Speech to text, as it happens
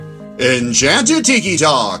Enchanted Tiki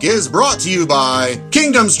Talk is brought to you by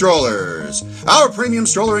Kingdom Strollers. Our premium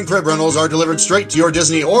stroller and crib rentals are delivered straight to your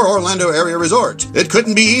Disney or Orlando area resort. It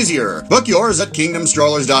couldn't be easier. Book yours at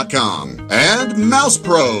kingdomstrollers.com. And Mouse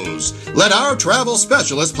Pros. Let our travel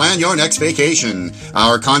specialist plan your next vacation.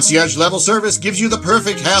 Our concierge level service gives you the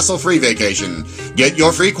perfect hassle-free vacation. Get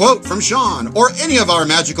your free quote from Sean or any of our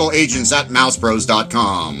magical agents at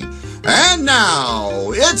mousepros.com. And now,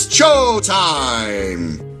 it's show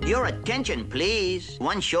time! Your attention, please.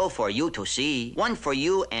 One show for you to see. One for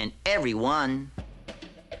you and everyone.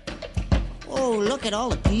 Oh, look at all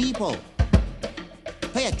the people.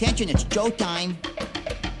 Pay attention, it's showtime.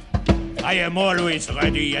 I am always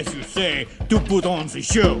ready, as you say, to put on the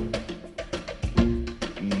show.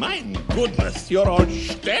 My goodness, you're all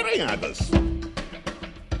staring at us.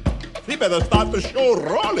 We better start the show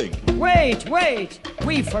rolling. Wait!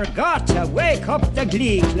 We forgot to wake up the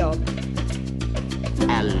Glee Club.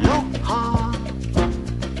 Aloha.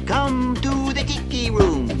 Come to the Tiki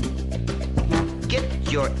Room.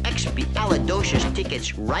 Get your Expialidocious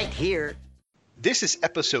tickets right here. This is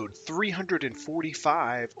episode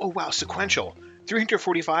 345. Oh, wow, sequential.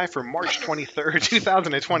 345 for March 23rd,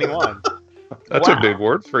 2021. That's a big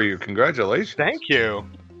word for you. Congratulations. Thank you.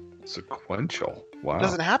 Sequential. Wow. It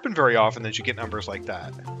doesn't happen very often that you get numbers like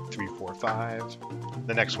that. 3, 4, 5.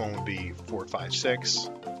 The next one would be 4, 5, 6.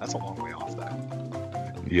 That's a long way off that.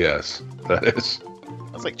 Yes, that is.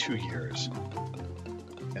 That's like 2 years.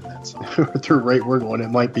 And then some. At the rate we're going, it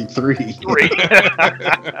might be 3. 3.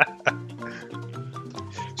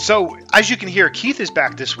 So, as you can hear, Keith is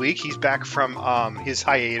back this week. He's back from his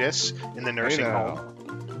hiatus in the nursing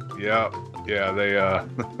home. Yeah.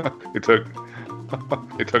 They took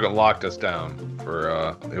and locked us down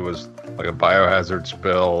for it was like a biohazard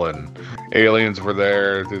spill, and aliens were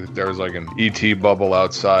there. There was like an ET bubble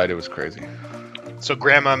outside. It was crazy. So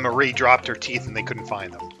Grandma Marie dropped her teeth and they couldn't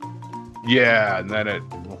find them. Yeah, and then it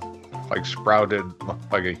like sprouted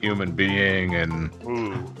like a human being, and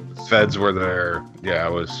feds were there. Yeah,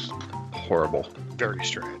 it was horrible. Very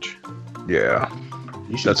strange. Yeah.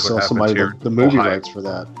 You should sell somebody the movie rights for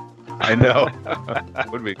that. I know.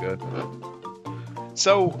 That would be good.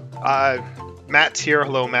 So, Matt's here.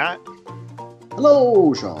 Hello, Matt.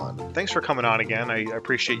 Hello, Sean. Thanks for coming on again. I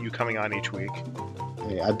appreciate you coming on each week.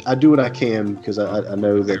 Hey, I do what I can because I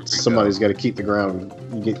know that somebody's got to keep the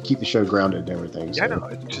show grounded and everything. Yeah, so. I know.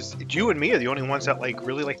 It's just you and me are the only ones that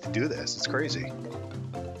really like to do this. It's crazy.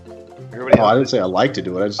 I didn't say I like to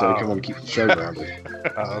do it. I just said I come on to keep the show grounded.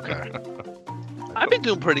 Oh, okay. I've been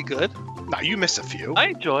doing pretty good. No, you missed a few. I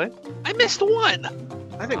enjoy it. I missed one.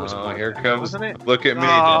 I think it was one. Here comes. Wasn't it? Look at me,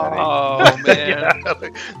 Daddy. Oh man!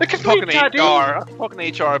 Look at talking me, to Daddy. HR. I'm talking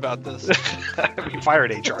to HR about this. We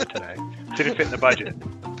fired HR today. Didn't fit in the budget.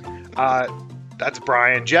 That's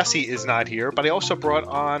Brian. Jesse is not here, but I also brought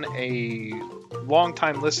on a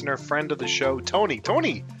longtime listener, friend of the show, Tony.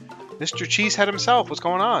 Tony, Mr. Cheesehead himself. What's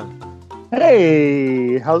going on?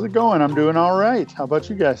 Hey, how's it going? I'm doing all right. How about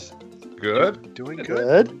you guys? Good. Doing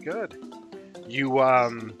good. Good. You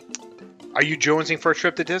are you jonesing for a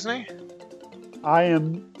trip to Disney? I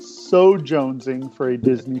am so jonesing for a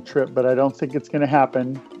Disney trip, but I don't think it's going to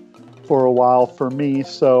happen for a while for me.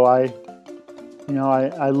 So I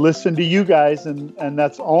listen to you guys, and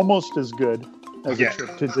that's almost as good as a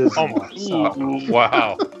trip to Disney. Almost.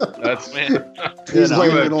 Wow. That's He's you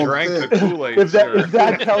have drank the Kool-Aid. If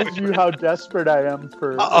that tells you how desperate I am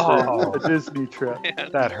for a Disney trip.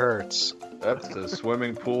 That hurts. That's the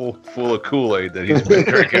swimming pool full of Kool-Aid that he's been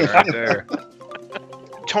drinking right there.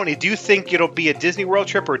 Tony, do you think it'll be a Disney World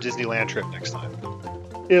trip or a Disneyland trip next time?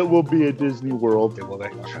 It will be a Disney World. Will they?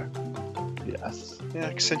 Okay. Yes.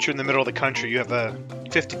 Yeah, since you're in the middle of the country, you have a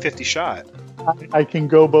 50-50 shot. I can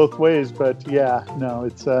go both ways, but yeah, no,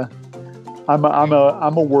 it's I'm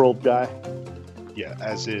a world guy. Yeah,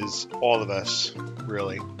 as is all of us,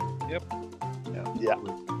 really. Yep. Yeah.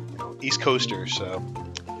 East Coasters, so.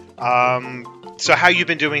 So how you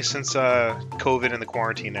been doing since COVID and the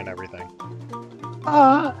quarantine and everything?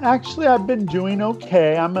 Actually, I've been doing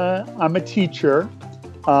okay. I'm a teacher,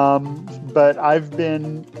 but I've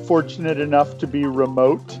been fortunate enough to be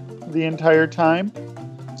remote the entire time.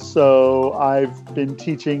 So I've been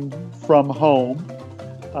teaching from home,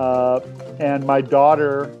 and my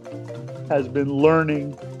daughter has been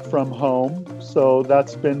learning from home. So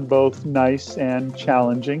that's been both nice and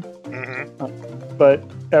challenging. Mm-hmm. But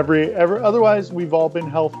otherwise, we've all been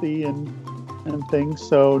healthy and things.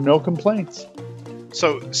 So no complaints.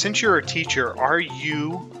 So since you're a teacher, are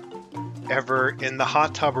you ever in the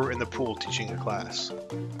hot tub or in the pool teaching a class?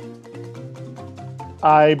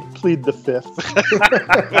 I plead the fifth.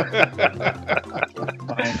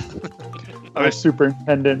 Our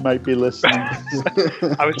superintendent might be listening.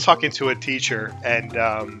 I was talking to a teacher and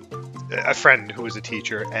a friend who was a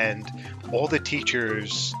teacher, and all the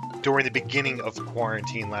teachers during the beginning of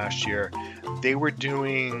quarantine last year, they were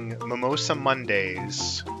doing Mimosa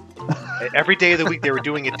Mondays. Every day of the week, they were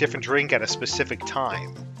doing a different drink at a specific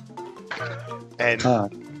time. And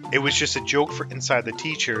it was just a joke for inside the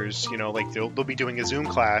teachers, like they'll be doing a Zoom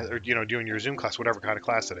class or, doing your Zoom class, whatever kind of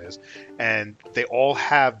class it is. And they all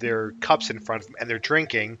have their cups in front of them and they're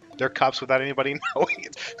drinking their cups without anybody knowing.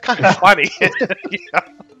 It's kind of funny.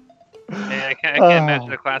 And I can't imagine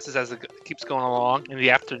the classes as it keeps going along in the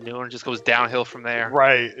afternoon. It just goes downhill from there.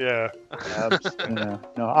 Right, yeah.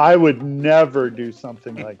 No, I would never do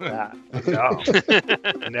something like that. No,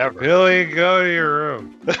 never. Billy, go to your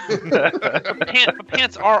room.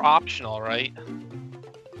 Pants are optional, right?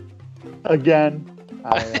 Again,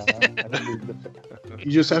 I believe the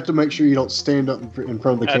You just have to make sure you don't stand up in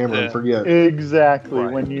front of the camera and forget. Exactly.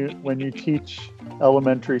 Right. When you teach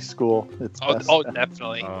elementary school, it's best Oh,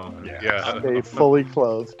 definitely. Yeah. stay fully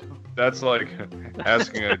clothed. That's like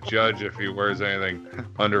asking a judge if he wears anything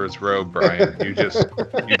under his robe, Brian. You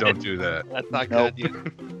don't do that. That's not Nope.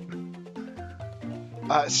 good.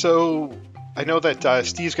 So I know that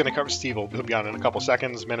Steve's going to cover. He'll be on in a couple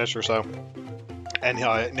seconds, minutes or so, and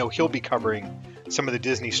he'll be covering some of the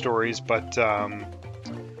Disney stories. But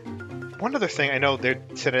one other thing, I know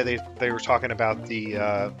today they were talking about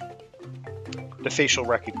the facial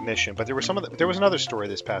recognition, but there was another story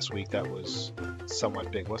this past week that was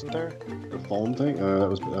somewhat big, wasn't there? The phone thing?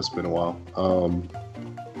 That's been a while.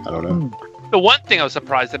 I don't know. The one thing I was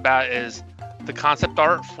surprised about is the concept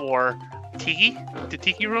art for Tiki, the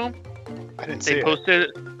Tiki Room. I didn't see They it.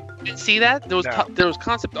 posted. Didn't see that? There was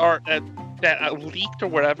concept art that leaked or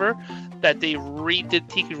whatever that they redid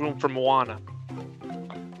Tiki Room for Moana.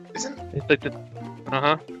 Isn't It's like the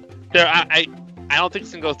There, I don't think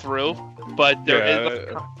it's gonna go through, but there is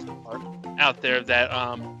a concept art out there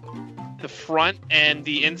that the front and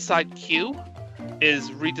the inside queue is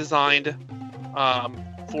redesigned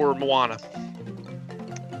for Moana.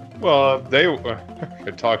 Well, they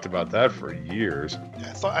had talked about that for years.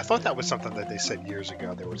 Yeah, I thought that was something that they said years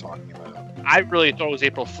ago they were talking about. I really thought it was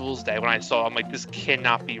April Fool's Day when I saw it. I'm like, this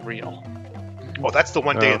cannot be real. Well, that's the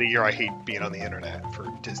one day of the year I hate being on the internet for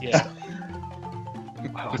Disney stuff.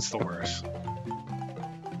 Oh, it's the worst.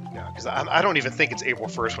 Yeah, because I don't even think it's April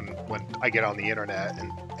 1st when I get on the internet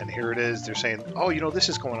and here it is. They're saying, oh, this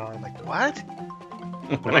is going on. I'm like, what?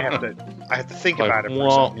 And I have to think about it for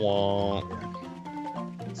a second. Wah.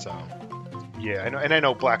 So, yeah, I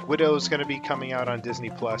know Black Widow is going to be coming out on Disney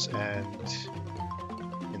Plus and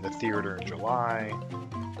in the theater in July.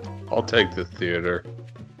 I'll take the theater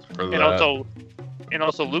for that. And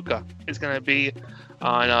also Luca is going to be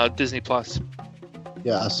on Disney Plus.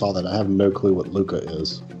 Yeah, I saw that. I have no clue what Luca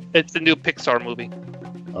is. It's the new Pixar movie.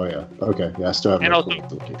 Oh, yeah. Okay. Yeah, I still have And no also clue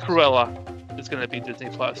what Luca is. Cruella is going to be Disney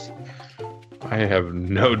Plus. I have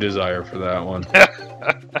no desire for that one. I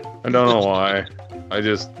don't know why.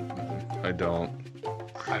 I don't.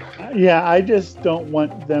 Yeah, I just don't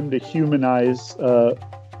want them to humanize a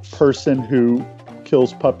person who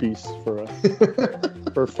kills puppies for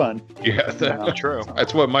fun. Yeah, that's true.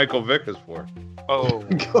 That's what Michael Vick is for. Oh.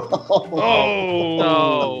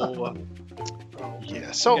 No.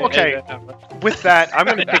 Yeah. So, okay. With that, I'm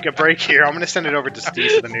going to take a break here. I'm going to send it over to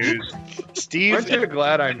Steve for the news. Steve. Aren't you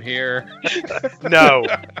glad I'm here? No.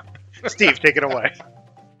 Steve, take it away.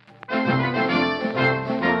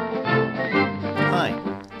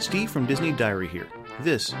 Hi, Steve from Disney Diary here.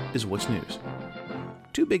 This is What's News.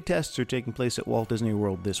 Two big tests are taking place at Walt Disney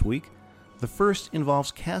World this week. The first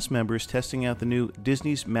involves cast members testing out the new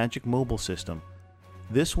Disney's Magic Mobile system.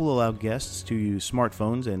 This will allow guests to use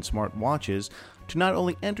smartphones and smartwatches to not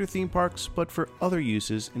only enter theme parks, but for other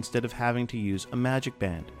uses instead of having to use a Magic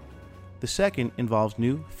Band. The second involves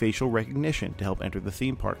new facial recognition to help enter the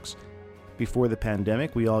theme parks. Before the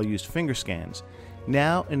pandemic, we all used finger scans.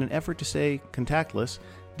 Now, in an effort to stay contactless,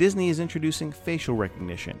 Disney is introducing facial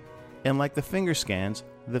recognition. And like the finger scans,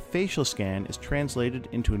 the facial scan is translated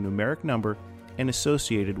into a numeric number and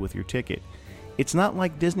associated with your ticket. It's not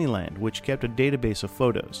like Disneyland, which kept a database of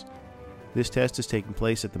photos. This test is taking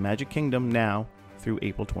place at the Magic Kingdom now through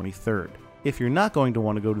April 23rd. If you're not going to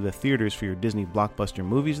want to go to the theaters for your Disney blockbuster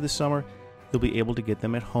movies this summer, you'll be able to get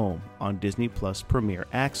them at home on Disney Plus Premier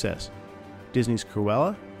Access. Disney's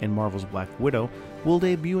Cruella and Marvel's Black Widow will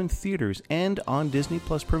debut in theaters and on Disney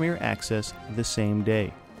Plus Premier Access the same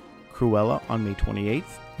day. Cruella on May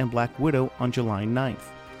 28th and Black Widow on July 9th.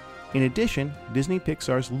 In addition, Disney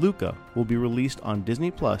Pixar's Luca will be released on Disney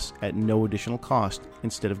Plus at no additional cost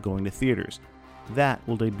instead of going to theaters. That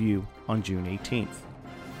will debut on June 18th.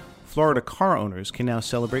 Florida car owners can now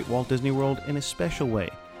celebrate Walt Disney World in a special way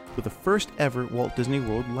with the first ever Walt Disney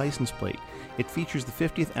World license plate. It features the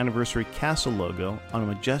 50th anniversary castle logo on a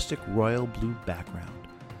majestic royal blue background.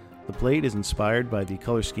 The plate is inspired by the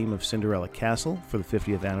color scheme of Cinderella Castle for the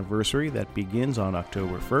 50th anniversary that begins on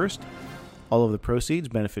October 1st. All of the proceeds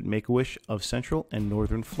benefit Make-A-Wish of Central and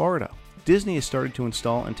Northern Florida. Disney has started to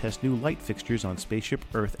install and test new light fixtures on Spaceship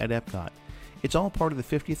Earth at Epcot. It's all part of the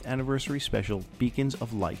 50th anniversary special Beacons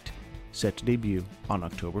of Light, set to debut on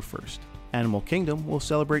October 1st. Animal Kingdom will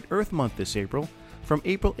celebrate Earth Month this April. From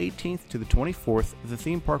April 18th to the 24th, the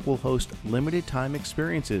theme park will host limited time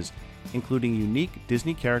experiences, including unique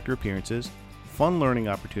Disney character appearances, fun learning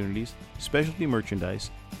opportunities, specialty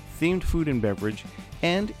merchandise, themed food and beverage,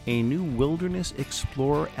 and a new Wilderness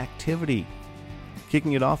Explorer activity.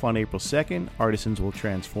 Kicking it off on April 2nd, artisans will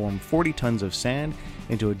transform 40 tons of sand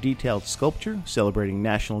into a detailed sculpture celebrating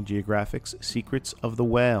National Geographic's Secrets of the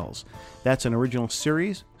Whales. That's an original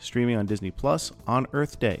series streaming on Disney Plus on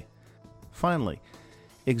Earth Day. Finally,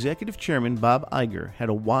 Executive Chairman Bob Iger had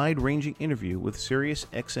a wide-ranging interview with Sirius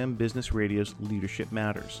XM Business Radio's Leadership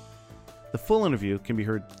Matters. The full interview can be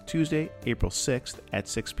heard Tuesday, April 6th at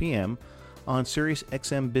 6 p.m. on Sirius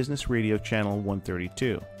XM Business Radio Channel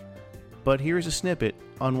 132. But here's a snippet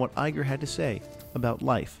on what Iger had to say about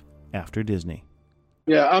life after Disney.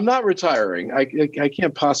 Yeah, I'm not retiring. I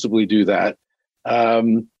can't possibly do that.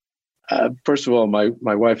 First of all, my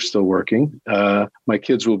wife's still working. My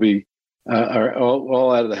kids will be are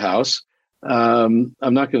all out of the house. I'm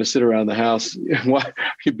not going to sit around the house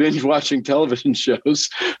binge watching television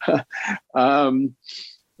shows. And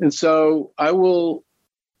so I will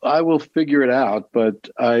figure it out, but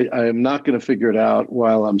I am not going to figure it out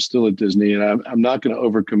while I'm still at Disney, and I'm not going to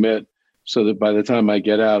overcommit so that by the time I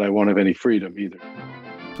get out, I won't have any freedom either.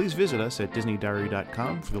 Please visit us at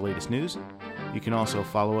DisneyDiary.com for the latest news. You can also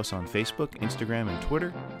follow us on Facebook, Instagram, and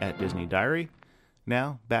Twitter at Disney Diary.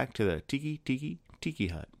 Now, back to the Tiki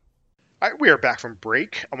Hut. All right, we are back from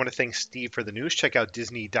break. I want to thank Steve for the news. Check out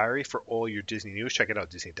Disney Diary for all your Disney news. Check it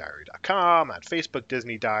out, DisneyDiary.com, at Facebook,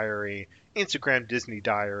 Disney Diary, Instagram, Disney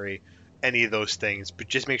Diary, any of those things. But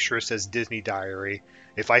just make sure it says Disney Diary.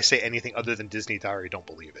 If I say anything other than Disney Diary, don't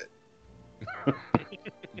believe it.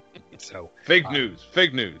 So fake news. Yeah,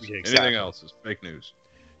 exactly. Anything else is fake news.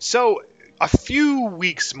 So a few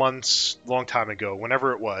weeks, months, long time ago,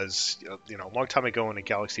 whenever it was, long time ago in a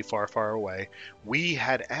galaxy far, far away, we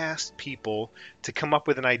had asked people to come up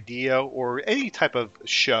with an idea or any type of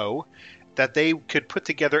show that they could put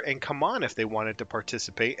together and come on if they wanted to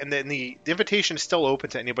participate. And then the invitation is still open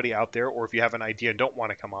to anybody out there, or if you have an idea and don't want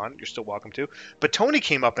to come on, you're still welcome to. But Tony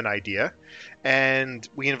came up with an idea, and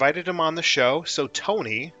we invited him on the show. So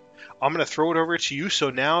Tony, I'm going to throw it over to you, so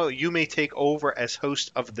now you may take over as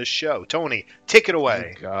host of the show. Tony, take it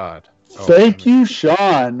away. Oh, God. Thank you,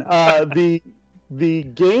 Sean. The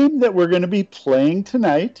game that we're going to be playing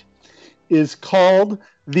tonight is called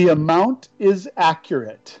The Amount is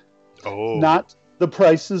Accurate. Oh. Not The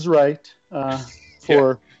Price is Right.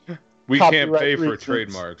 For we can't pay for reasons.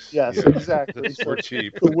 Trademarks. Yes, exactly. We're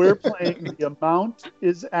cheap. So we're playing The Amount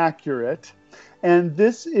is Accurate. And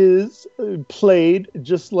this is played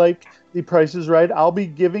just like The Price is Right. I'll be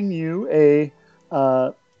giving you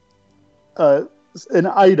an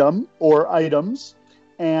item or items,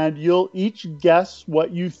 and you'll each guess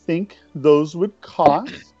what you think those would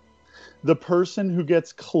cost. The person who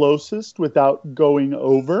gets closest without going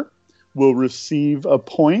over will receive a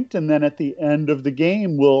point, and then at the end of the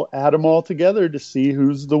game, we'll add them all together to see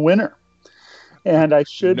who's the winner. And I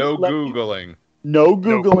should No Googling. No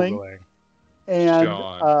Googling. And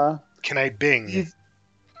can I Bing?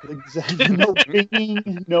 Exactly. No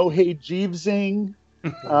Binging, no Hey Jeevesing,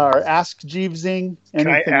 or Ask Jeevesing. Can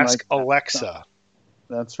I ask like Alexa?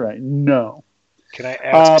 That's right. No. Can I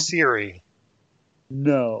ask Siri?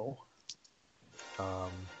 No.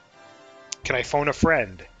 Can I phone a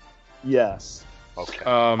friend? Yes. Okay.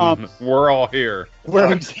 We're all here.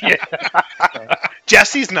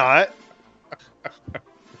 Jesse's not.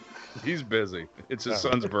 He's busy. It's his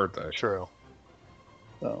son's birthday. True.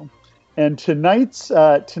 So, and tonight's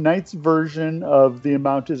version of The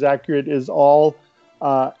Amount is Accurate is all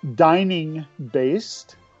dining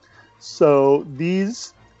based. So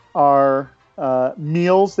these are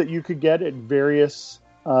meals that you could get at various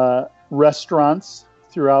restaurants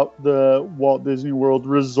throughout the Walt Disney World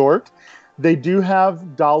Resort. They do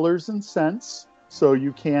have dollars and cents, so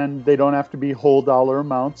they don't have to be whole dollar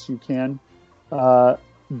amounts. You can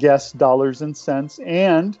guess dollars and cents.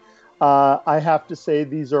 And I have to say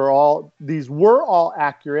these were all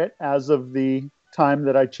accurate as of the time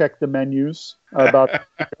that I checked the menus about the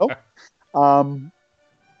show.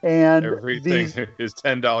 And everything is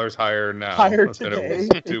 $10 higher now higher than today,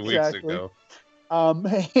 it was 2 weeks ago.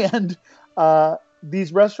 And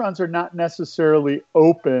these restaurants are not necessarily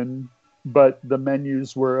open, but the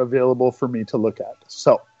menus were available for me to look at.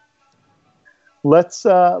 So let's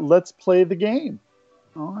play the game.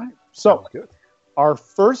 All right. So our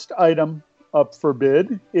first item up for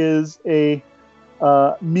bid is a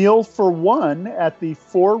meal for one at the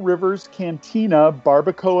Four Rivers Cantina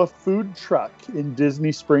Barbacoa food truck in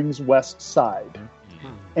Disney Springs West Side.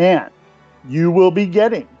 And you will be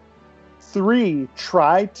getting 3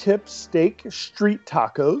 tri-tip steak street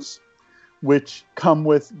tacos, which come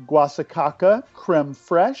with guasacaca, creme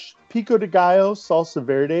fraiche, pico de gallo, salsa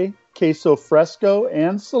verde, queso fresco,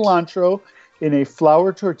 and cilantro in a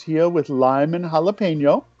flour tortilla with lime and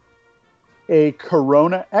jalapeno, a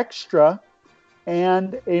Corona Extra,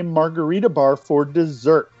 and a margarita bar for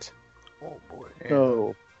dessert. Oh boy!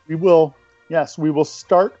 So we will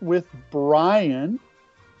start with Brian.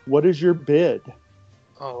 What is your bid?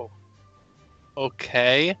 Oh,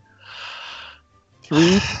 okay.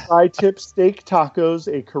 3 tri-tip steak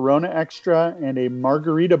tacos, a Corona Extra, and a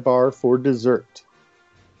margarita bar for dessert.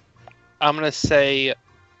 I'm gonna say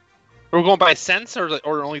we're going by cents or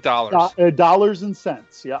only dollars. Dollars and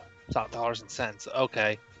cents. Yeah. It's not dollars and cents.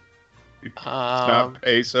 Okay. It's not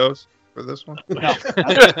pesos for this one? No.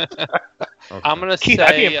 Okay. I'm going to say... Keith,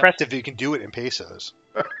 I'd be impressed if you can do it in pesos.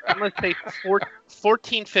 I'm going to say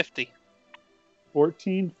 $14.50.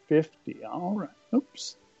 $14.50. All right.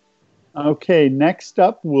 Oops. Okay, next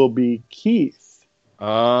up will be Keith.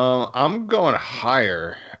 I'm going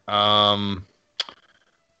higher. I'm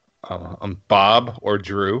Bob or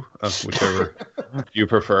Drew, whichever you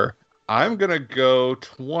prefer. I'm going to go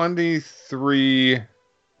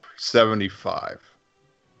 $23.75.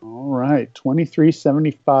 All right,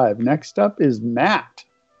 $23.75. Next up is Matt.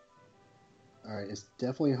 All right, it's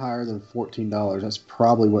definitely higher than $14. That's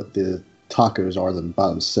probably what the tacos are by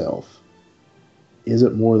themselves. Is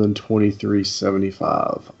it more than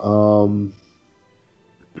 $23.75?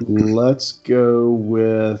 Let's go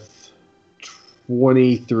with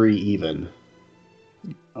 23 even.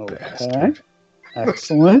 Okay.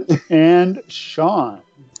 Excellent. And Sean.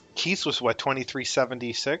 Keith was what,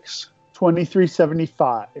 23.76?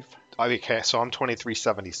 23.75. Okay, so I'm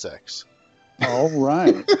 23.76. All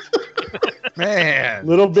right. Man,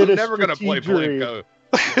 little bit I'm of never gonna play Blanco.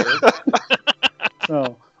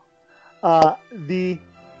 So, the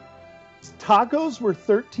tacos were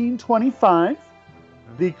 $13.25.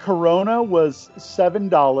 The Corona was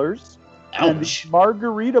 $7. And the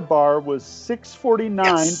margarita bar was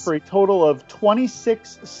 $6.49 for a total of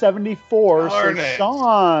 $26.74. So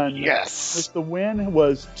Sean, with the win,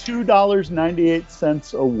 was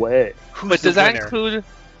 $2.98 away. But does that include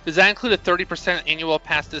a 30% annual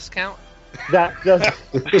pass discount? That does.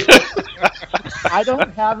 I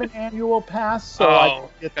don't have an annual pass, so I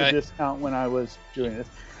didn't get the discount when I was doing this.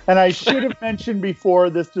 And I should have mentioned before,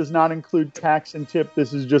 this does not include tax and tip.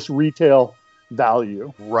 This is just retail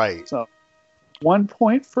value. Right. So 1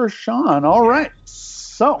 point for Sean. All right.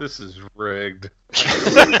 So this is rigged.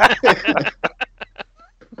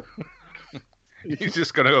 He's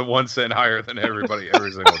just going to go 1 cent higher than everybody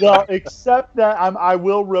every single time. Well, except that I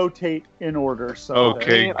will rotate in order. So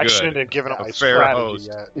okay, good. I shouldn't have given up my fair host.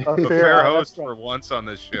 Yet. A fair host for once on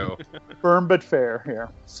this show. Firm but fair here.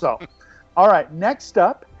 So, all right. Next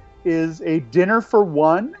up is a dinner for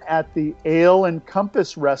one at the Ale and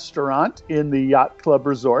Compass restaurant in the Yacht Club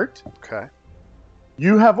Resort. Okay.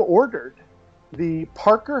 You have ordered the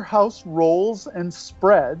Parker House Rolls and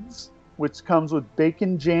Spreads, which comes with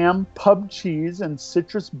bacon jam, pub cheese, and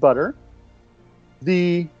citrus butter.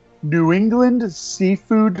 The New England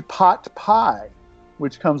Seafood Pot Pie,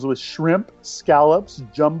 which comes with shrimp, scallops,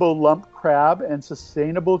 jumbo lump crab, and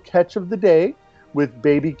sustainable catch of the day, with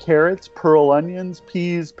baby carrots, pearl onions,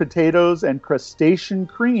 peas, potatoes, and crustacean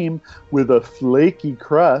cream with a flaky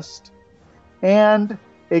crust. And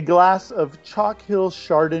a glass of Chalk Hill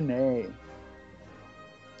Chardonnay.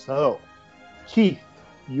 So, Keith,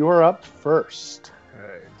 you're up first.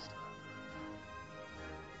 Okay.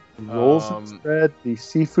 Rolls and spread, the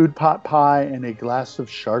seafood pot pie, and a glass of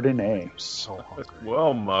Chardonnay. So hungry.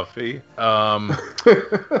 Well, Muffy,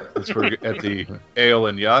 since we're at the Ale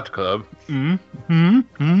and Yacht Club, I'm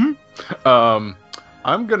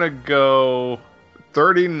gonna go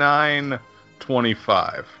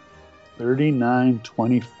 $39.25.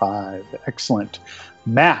 $39.25. Excellent.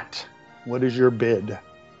 Matt, what is your bid?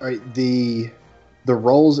 All right, the the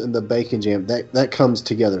rolls and the bacon jam, that comes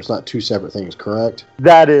together. It's not two separate things, correct?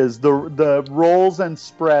 That is the rolls and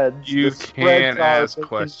spreads. You the spreads can't are ask bacon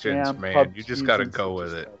questions, jam, man. pub You just cheese, got to and go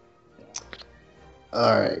citrus with it.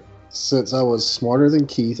 All right. Since I was smarter than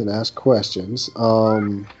Keith and asked questions,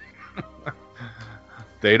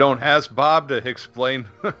 They don't ask Bob to explain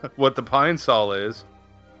what the pine sol is.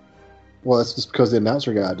 well, that's just because the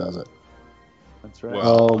announcer guy does it. That's right.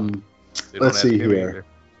 Well, They don't let's ask see him here. either.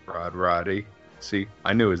 Roddy. See,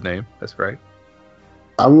 I knew his name. That's right.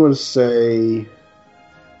 I'm going to say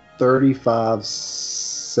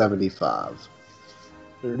 35.75.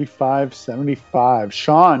 35.75.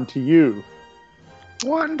 Sean, to you.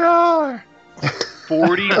 $1.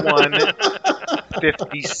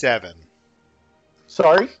 41.57.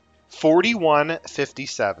 Sorry?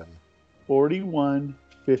 41.57.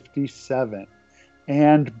 41.57.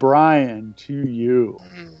 And Brian, to you.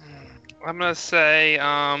 I'm gonna say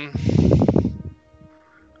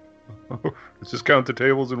Let's just count the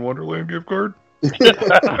tables in Wonderland gift card. I'm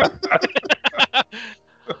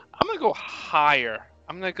gonna go higher.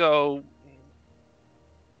 I'm gonna go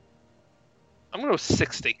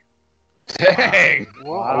 60. Dang!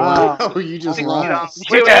 Wow. Oh, you just Wait, lied.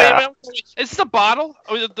 Is this a bottle?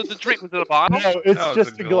 Or the drink was it a bottle? No, it's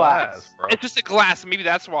just a glass. bro. It's just a glass. Maybe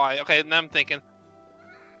that's why. Okay, now I'm thinking.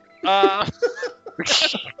 How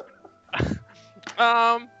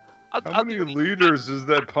many liters is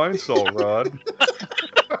that pine sol, Rod?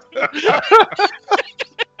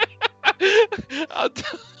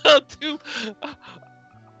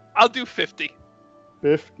 I'll do 50.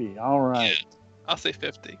 50. All right. I'll say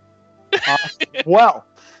 50. Well,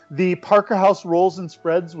 the Parker House Rolls and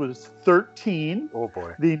Spreads was 13. Oh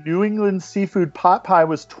boy. The New England Seafood Pot Pie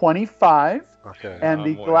was 25. Okay. And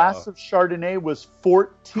the way glass off. of Chardonnay was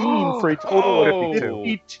 14 for a total of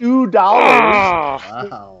 $52. $52.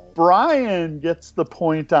 Wow. Brian gets the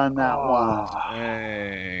point on that one.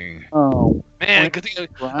 Dang. Oh, Man, point good thing I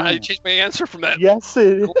Brian. changed my answer from that. Yes,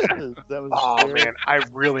 it is. That was Oh very- man, I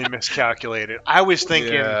really miscalculated. I was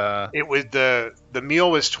thinking Yeah. it was the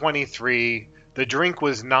meal was 23, the drink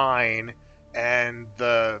was 9, and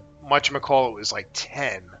the whatchamacallit was like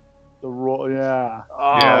 10. The roll, yeah.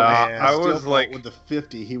 Oh Yeah, man. I Still was thought like with the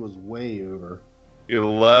 50, he was way over.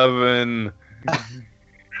 11,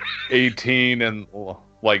 18, and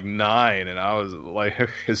like 9, and I was like,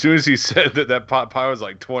 as soon as he said that pot pie was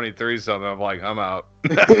like 23 something, I'm like, I'm out.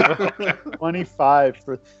 25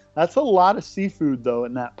 for that's a lot of seafood though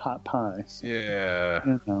in that pot pie. So, Yeah.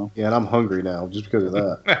 you know. Yeah, and I'm hungry now just because of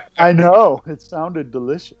that. I know it sounded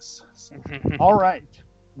delicious. So, all right.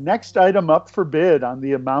 Next item up for bid on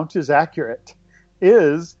The Amount is Accurate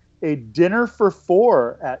is a dinner for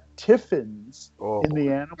 4 at Tiffin's in the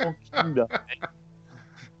Animal Kingdom.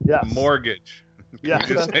 Yes. Mortgage. Yeah, Can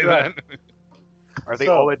you just that's say right. that? Are they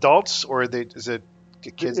So- all adults or is it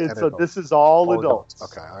kids and adults? This is all adults.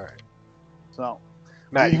 Okay, all right. So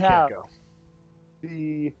Matt, we you have can't go.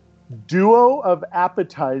 the duo of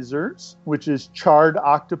appetizers, which is charred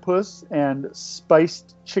octopus and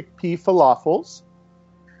spiced chickpea falafels.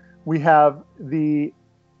 We have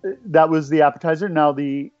that was the appetizer. Now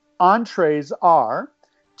the entrees are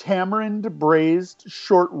tamarind braised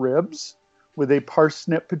short ribs with a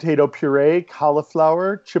parsnip potato puree,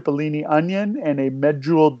 cauliflower, cipollini onion, and a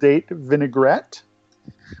medjool date vinaigrette.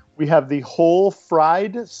 We have the whole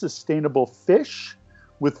fried sustainable fish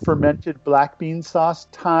with fermented black bean sauce,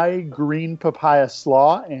 Thai green papaya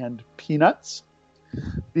slaw, and peanuts.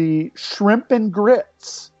 The shrimp and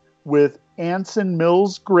grits with Anson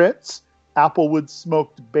Mills grits, applewood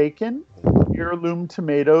smoked bacon, heirloom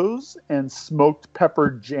tomatoes, and smoked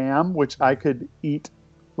pepper jam, which I could eat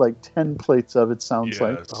like 10 plates of, it sounds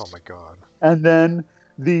like. Oh my god. And then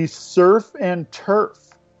the surf and turf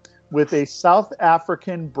with a South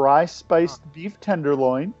African braai-spiced beef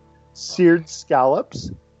tenderloin, seared scallops,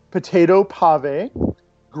 potato pave,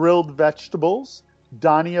 grilled vegetables,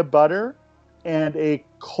 Dania butter, and a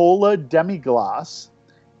cola demi-glace.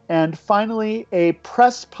 And finally, a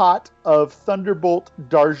press pot of Thunderbolt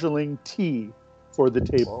Darjeeling tea for the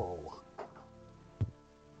table.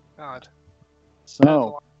 God.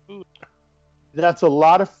 So that's a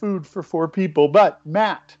lot of food for 4 people. But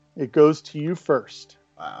Matt, it goes to you first.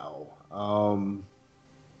 Wow.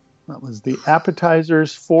 That was the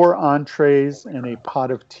appetizers, 4 entrees, and a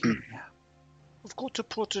pot of tea. I've got to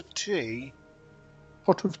put a tea.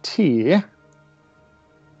 Pot of tea.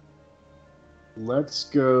 Let's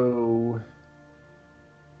go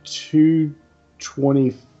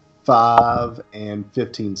 225 and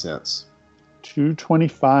 15 cents.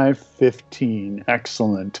 225.15.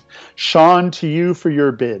 Excellent. Sean, to you for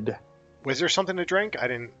your bid. Was there something to drink? I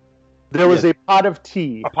didn't. There was a pot of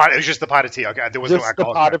tea. It was just the pot of tea. Okay, there was Just no the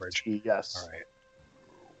alcoholic pot beverage. of tea, yes. All right.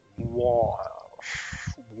 Wow.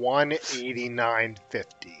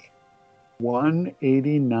 189.50.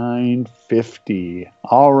 189.50.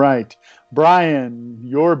 All right, Brian,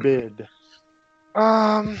 your bid.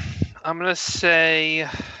 I'm gonna say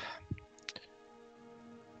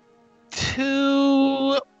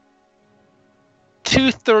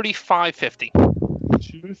 235.50.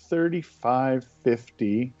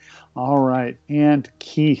 235.50. All right, and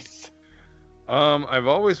Keith. I've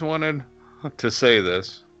always wanted to say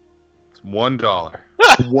this. It's $1. $1.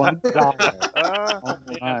 All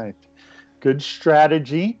right. Good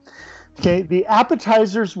strategy. Okay, the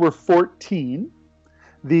appetizers were 14.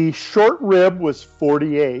 The short rib was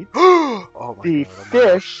 48. The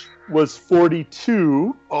fish was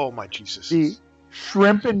 42. Oh my Jesus. The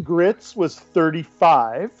shrimp and grits was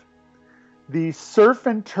 35. The surf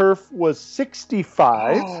and turf was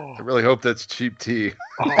 65. I really hope that's cheap tea.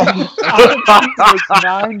 And the was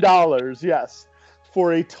 $9, yes.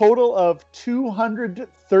 For a total of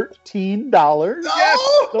 $213. Yes!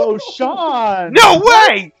 So Sean. No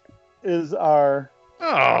way! Is our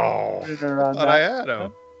winner on thought I had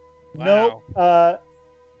him. Nope.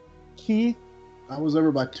 Keith. I was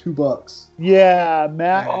over by $2. Yeah,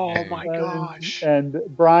 Matt. Oh my gosh. And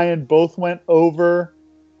Brian both went over,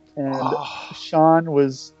 and Sean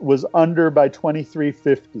was under by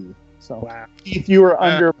 $23.50. So Keith, you were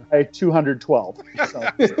under by $212. So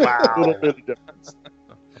wow. A little bit of difference.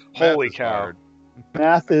 Holy cow.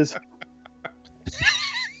 Math is.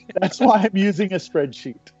 That's why I'm using a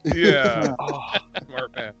spreadsheet. Yeah.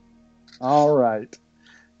 Smart man. All right.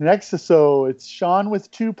 Next, so it's Sean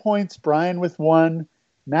with 2 points, Brian with 1,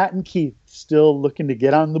 Matt and Keith still looking to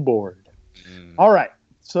get on the board. All right.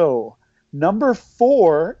 So number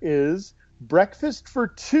 4 is breakfast for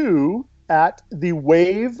 2 at the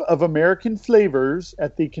Wave of American Flavors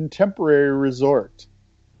at the Contemporary Resort.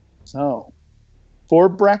 So for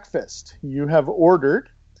breakfast, you have ordered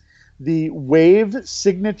the Wave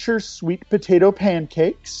Signature Sweet Potato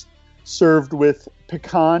Pancakes served with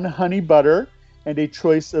pecan honey butter and a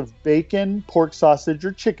choice of bacon, pork sausage,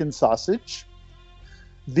 or chicken sausage.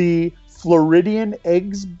 The Floridian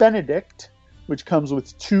Eggs Benedict, which comes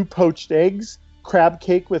with 2 poached eggs, crab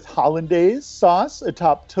cake with hollandaise sauce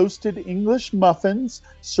atop toasted English muffins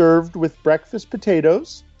served with breakfast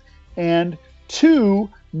potatoes, and 2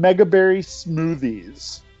 Megaberry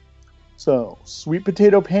smoothies. So, sweet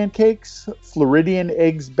potato pancakes, Floridian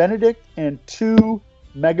Eggs Benedict, and 2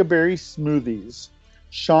 Megaberry smoothies.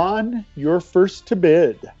 Sean, you're first to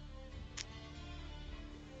bid.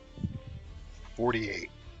 48.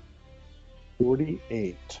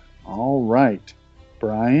 48. All right.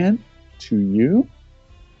 Brian, to you.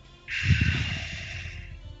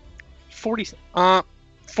 47.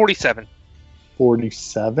 47.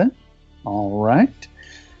 All right.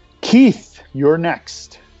 Keith, you're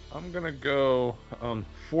next. I'm going to go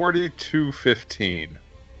 42.15.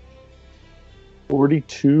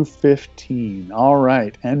 42.15. All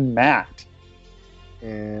right. And Matt.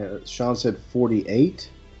 And Sean said 48.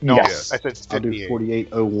 No, yes. I said 58. I'll do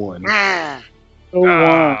 48.01.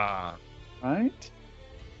 01. Right?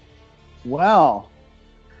 Well,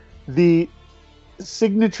 the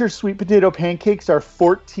signature sweet potato pancakes are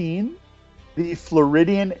 14. The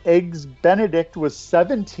Floridian Eggs Benedict was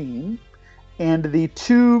 17. And the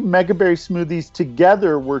 2 Megaberry smoothies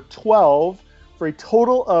together were 12 for a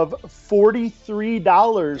total of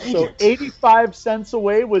 $43. So 85 cents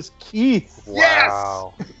away was Keith.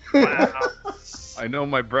 Wow. Wow. I know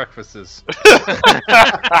my breakfasts.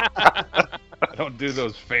 I don't do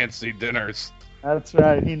those fancy dinners. That's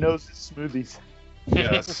right. He knows his smoothies.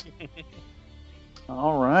 Yes.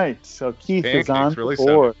 All right. So Keith Pancakes is on really the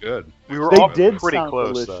board. sounded good. We were They all did pretty sound close,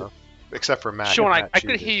 delicious. though. Except for Matt. Sean, Matt I could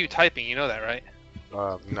cheated. hear you typing. You know that, right?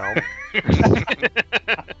 No.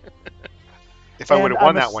 If I would have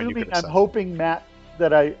won that one, you could have I'm said. hoping, Matt,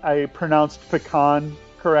 that I pronounced pecan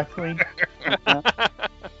correctly.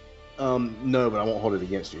 No, but I won't hold it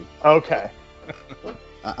against you. Okay.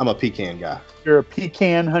 I'm a pecan guy. You're a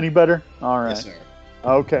pecan honey butter? All right. Yes, sir.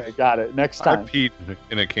 Okay, got it. Next I time. peed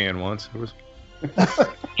in a can once. It was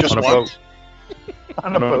Just on a once. boat.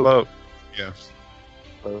 On a boat. Yeah.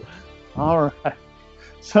 All right.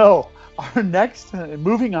 So, our next,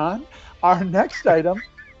 moving on, our next item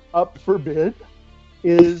up for bid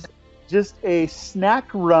is just a snack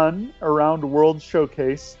run around World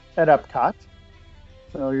Showcase at Epcot.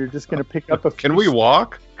 So, you're just going to pick up a few. Can we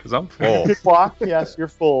walk? Because I'm full. You can walk. Yes, you're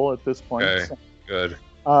full at this point. Okay, So, good.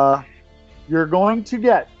 you're going to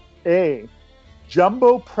get a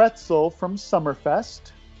jumbo pretzel from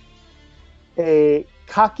Summerfest, a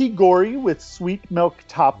kakigori with sweet milk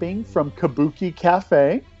topping from Kabuki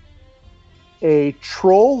Cafe, a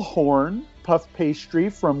troll horn puff pastry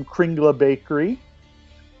from Kringla Bakery,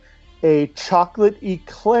 a chocolate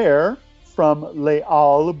eclair from Les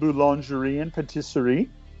Halles Boulangerie and Patisserie,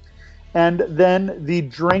 and then the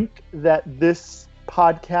drink that this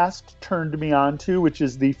podcast turned me on to, which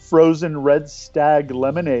is the frozen Red Stag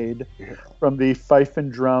lemonade from the Fife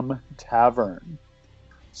and Drum Tavern.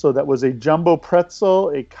 So that was a jumbo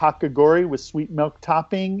pretzel, a kakigori with sweet milk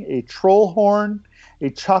topping, a troll horn, a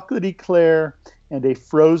chocolate eclair, and a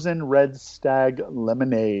frozen Red Stag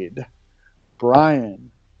lemonade. Brian,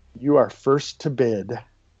 you are first to bid.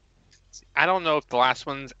 I don't know if the last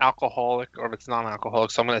one's alcoholic or if it's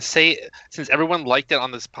non-alcoholic, so I'm going to say, since everyone liked it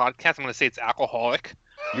on this podcast, I'm going to say it's alcoholic.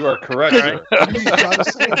 You are correct, sir. What are you trying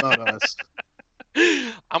to say about us?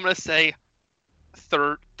 I'm going to say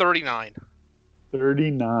 39.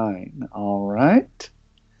 39. All right.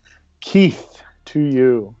 Keith, to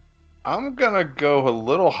you. I'm going to go a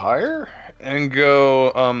little higher and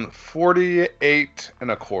go 48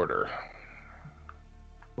 and a quarter.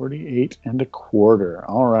 48 and a quarter.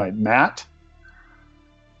 All right. Matt?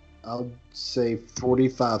 I'll say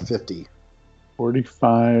 45.50.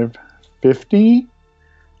 45.50.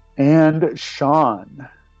 And Sean?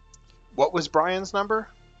 What was Brian's number?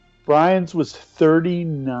 Brian's was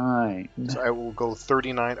 39. So I will go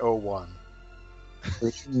 39.01.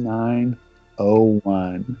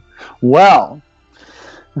 39.01. Well,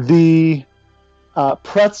 the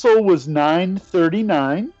pretzel was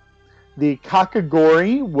 $9.39. The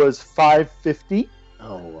kakigori was $5.50.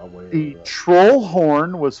 The troll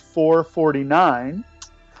horn was $4.49.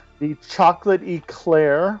 The chocolate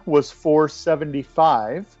eclair was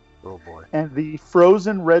 $4.75. Oh boy! And the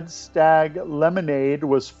frozen Red Stag lemonade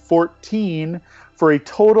was $14 for a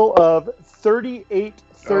total of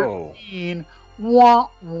 $38.13. Wah,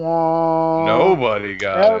 wah. Nobody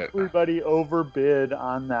got it. Everybody overbid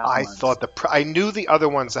on that I one. thought I knew the other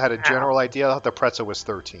ones had a general idea. I thought the pretzel was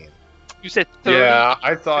 13. You said 30? Yeah,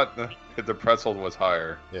 I thought the pretzel was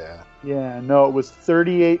higher. Yeah. Yeah, no, it was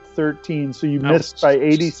 38.13, so you missed by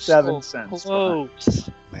 87 cents.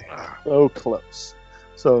 Close. So close.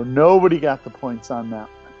 So nobody got the points on that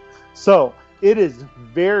one. So it is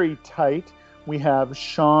very tight. We have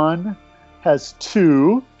Sean has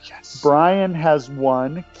 2. Yes. Brian has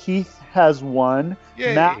 1. Keith has 1.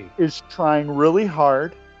 Yay. Matt is trying really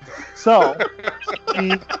hard. So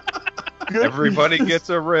everybody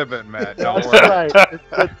gets a ribbon, Matt. Don't That's worry. right.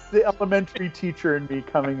 It's the elementary teacher in me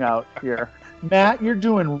coming out here. Matt, you're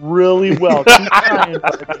doing really well. Keep trying.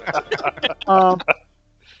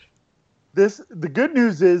 The good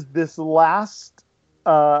news is this last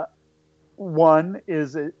one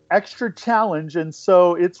is an extra challenge, and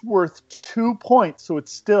so it's worth 2 points. So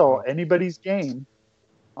it's still anybody's game.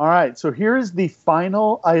 All right. So here is the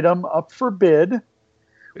final item up for bid.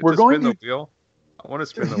 We're going spin the wheel. I want to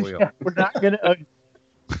spin the wheel. Yeah, we're not going to.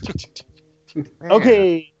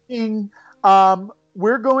 Okay.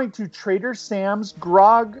 We're going to Trader Sam's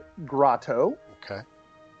Grog Grotto. Okay.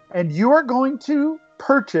 And you are going to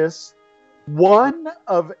purchase one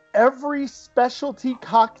of every specialty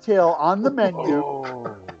cocktail on the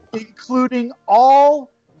menu, including all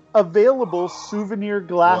available souvenir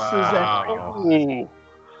glasses and.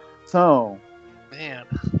 So. Man.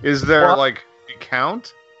 Is there like a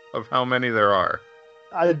count of how many there are?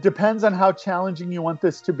 It depends on how challenging you want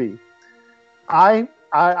this to be. I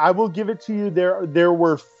will give it to you. There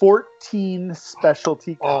were 14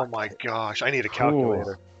 specialty cocktails. Oh my gosh! I need a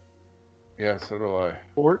calculator. Yeah, so do I.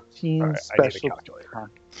 14 Right, specialty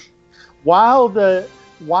cocktails. While the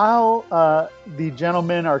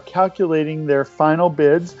gentlemen are calculating their final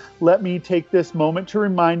bids, let me take this moment to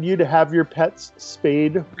remind you to have your pets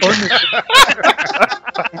spayed or neutered.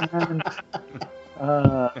 And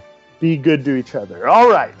be good to each other. All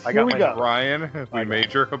right, here we go. Brian, we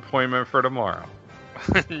made your appointment for tomorrow.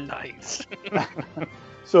 Nice.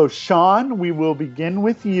 So, Sean, we will begin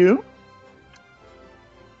with you.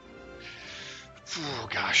 Oh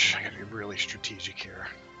gosh, I gotta be really strategic here.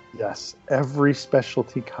 Yes, every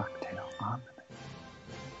specialty cocktail on the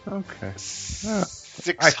menu. Okay.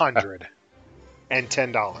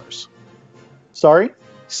 $610. Sorry?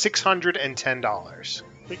 $610.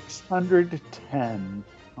 610.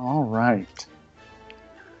 All right.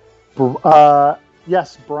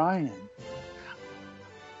 Yes, Brian.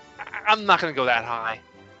 I'm not going to go that high.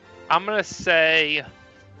 I'm going to say...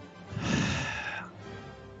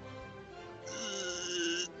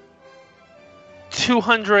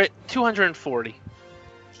 $240.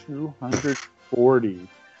 240.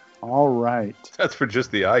 All right. That's for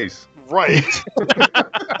just the ice. Right.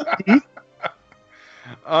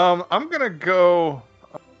 I'm gonna go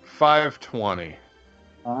 $5.20.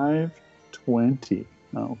 $5.20.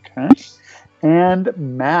 Okay. And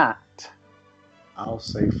Matt. I'll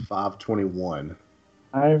say $5.21.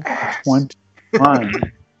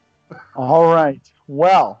 $5.21. All right.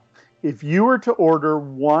 Well, if you were to order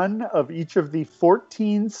one of each of the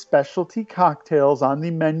 14 specialty cocktails on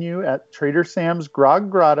the menu at Trader Sam's Grog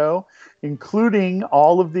Grotto, including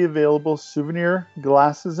all of the available souvenir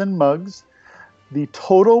glasses and mugs, the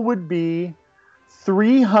total would be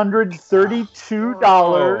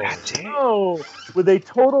 $332. Oh, with a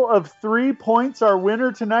total of 3 points, our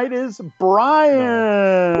winner tonight is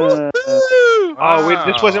Brian. Oh,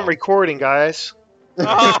 this wasn't recording, guys.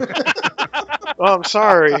 Oh, I'm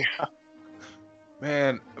sorry.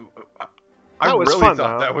 Man, That was really fun,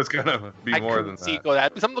 thought though. that was gonna be more than See, that. go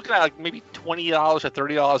that because I'm looking at like maybe $20 or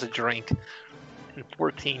 $30 a drink, and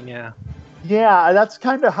 14, yeah. Yeah, that's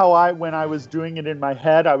kind of how when I was doing it in my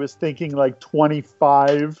head, I was thinking like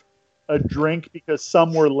 25 a drink because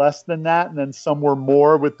some were less than that and then some were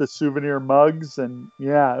more with the souvenir mugs. And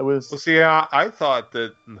yeah, it was. Well, see, I thought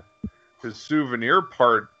that the souvenir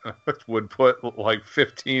part would put like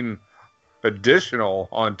 15 additional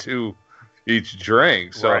onto each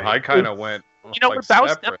drink. So Right. I kind of went. You know, like I'm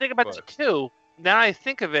separate, thinking about it too. Now I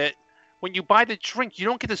think of it, when you buy the drink, you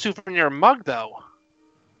don't get the souvenir mug though,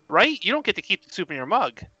 right? You don't get to keep the souvenir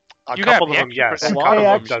mug. A You couple gotta of them, pay yes. extra A for lot that. of Pay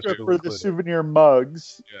them extra does for the include it. souvenir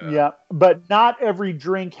mugs. Yeah, but not every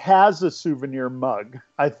drink has a souvenir mug.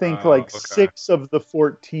 I think like okay. 6 of the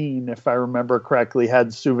 14, if I remember correctly,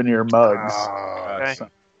 had souvenir mugs. Okay.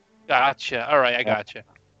 Gotcha. All right, I gotcha.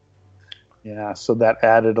 Yeah, so that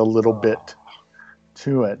added a little bit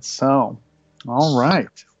to it. So, all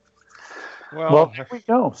right. Well, there we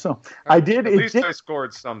go. So I did. At It least did. I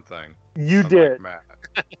scored something. You unlike did. Matt.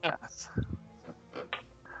 Yes.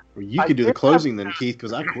 Well, you I could do the did closing then, Keith,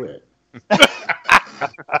 because I quit.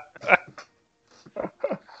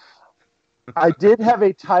 I did have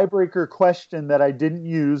a tiebreaker question that I didn't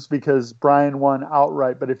use because Brian won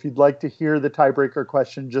outright. But if you'd like to hear the tiebreaker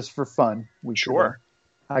question just for fun,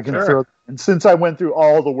 I can throw. And since I went through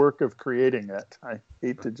all the work of creating it, I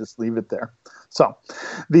hate to just leave it there. So,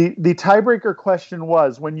 the tiebreaker question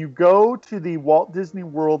was: when you go to the Walt Disney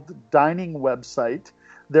World dining website,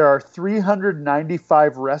 there are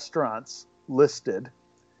 395 restaurants listed.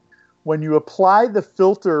 When you apply the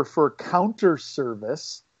filter for counter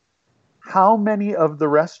service, how many of the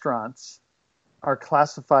restaurants are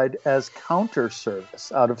classified as counter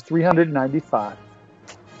service out of 395?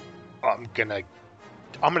 I'm gonna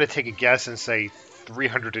take a guess and say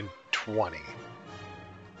 320.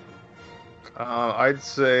 I'd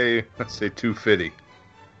say 250.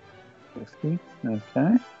 50.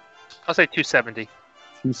 Okay. I'll say 270.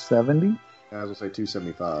 270. I was gonna say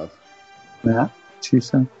 275. Yeah.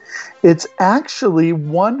 270. It's actually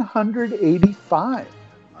 185.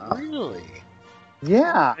 Really?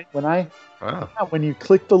 Yeah. When you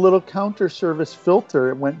click the little counter service filter,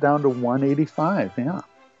 it went down to 185. Yeah.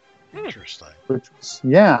 Interesting.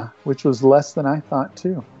 Which was less than I thought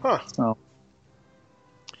too. Huh. So,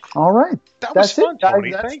 all right. That was That's fun, it, guys.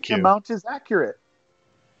 Tony. That's Thank the you. amount is accurate.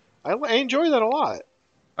 I enjoyed that a lot.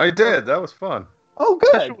 I did. That was fun. Oh,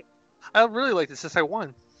 good. I really like this since I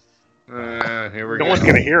won. Here we No go. one's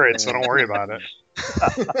gonna hear it, so don't worry about it.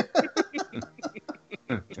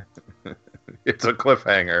 It's a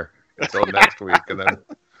cliffhanger until next week, and then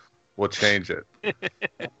we'll change it.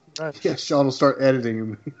 Yeah, Sean will start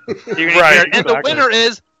editing. You're gonna hear, and the winner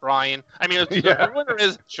is Brian. I mean, the winner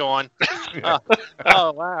is Sean.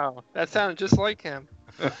 Oh, wow. That sounded just like him.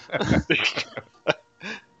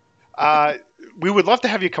 We would love to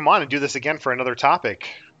have you come on and do this again for another topic.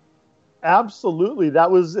 Absolutely. It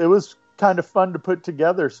was kind of fun to put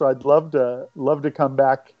together, so I'd love to come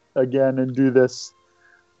back again and do this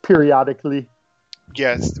periodically.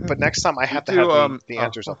 Yes, but next time I have to have the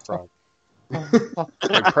answers up front.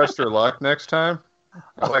 Like Press Your Luck next time.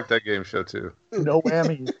 I like that game show too. No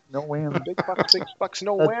whammy. No whammy. Big bucks,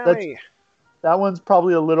 no That's- whammy. That one's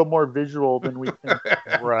probably a little more visual than we think.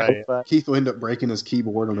 Right. But, Keith will end up breaking his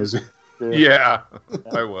keyboard on his. Yeah,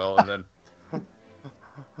 I will, and then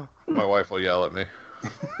my wife will yell at me.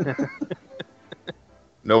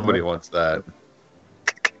 Nobody wants that.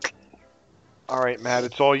 All right, Matt,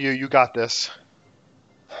 it's all you. You got this.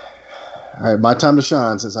 All right, my time to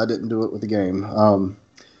shine since I didn't do it with the game.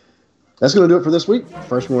 That's going to do it for this week.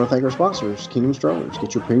 First, we want to thank our sponsors, Kingdom Strollers.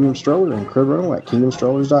 Get your premium stroller and crib rental at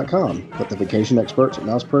kingdomstrollers.com. Let the vacation experts at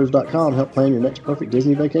mousepros.com help plan your next perfect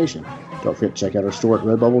Disney vacation. Don't forget to check out our store at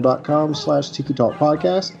redbubble.com/Tiki Talk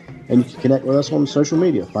Podcast. And you can connect with us on social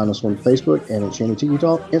media. Find us on Facebook and Enchanted Tiki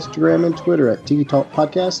Talk, Instagram, and Twitter at Tiki Talk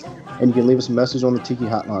Podcast. And you can leave us a message on the Tiki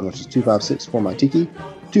Hotline, which is 256-4MY-TIKI,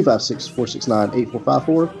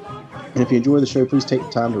 256-469-8454. And if you enjoy the show, please take the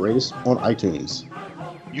time to rate us on iTunes.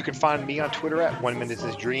 You can find me on Twitter at 1 Minute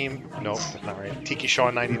Is Dream. Nope, that's not right. Tiki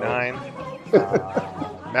Shaw 99.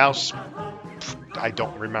 Mouse, I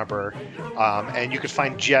don't remember. And you can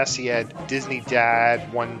find Jesse at Disney Dad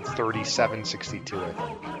 13762.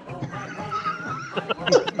 I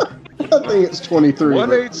think it's 23.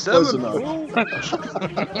 187.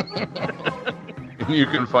 You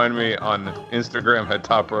can find me on Instagram at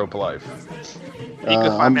Top Rope Life. You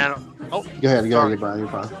can find me on. Oh, go ahead, Brian. You're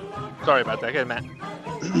fine. Sorry about that. Go ahead, Matt.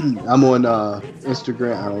 I'm on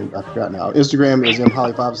Instagram. I forgot now. Instagram is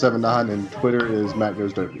mholly579 and Twitter is Matt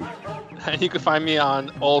Goes Dopey. And you can find me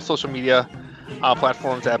on all social media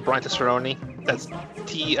platforms at Brian Tesseroni. That's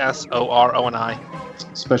TSORONI.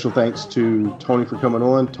 Special thanks to Tony for coming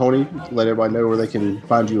on. Tony, let everybody know where they can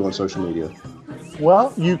find you on social media.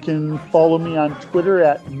 Well, you can follow me on Twitter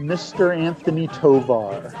at Mr. Anthony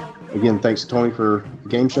Tovar. Again, thanks to Tony for the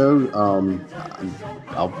game show.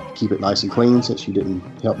 I'll keep it nice and clean since you didn't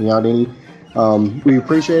help me out any. We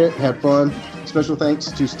appreciate it. Had fun. Special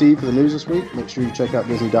thanks to Steve for the news this week. Make sure you check out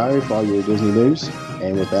Disney Diary for all your Disney news.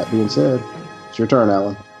 And with that being said, it's your turn,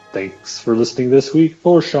 Alan. Thanks for listening this week.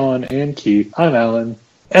 For Sean and Keith, I'm Alan.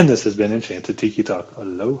 And this has been Enchanted Tiki Talk.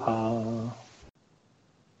 Aloha.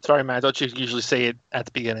 Sorry, Matt. Don't you usually say it at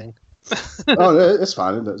the beginning? Oh, it's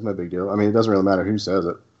fine. It's no big deal. I mean, it doesn't really matter who says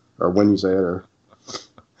it or when you say it. Or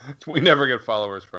We never get followers from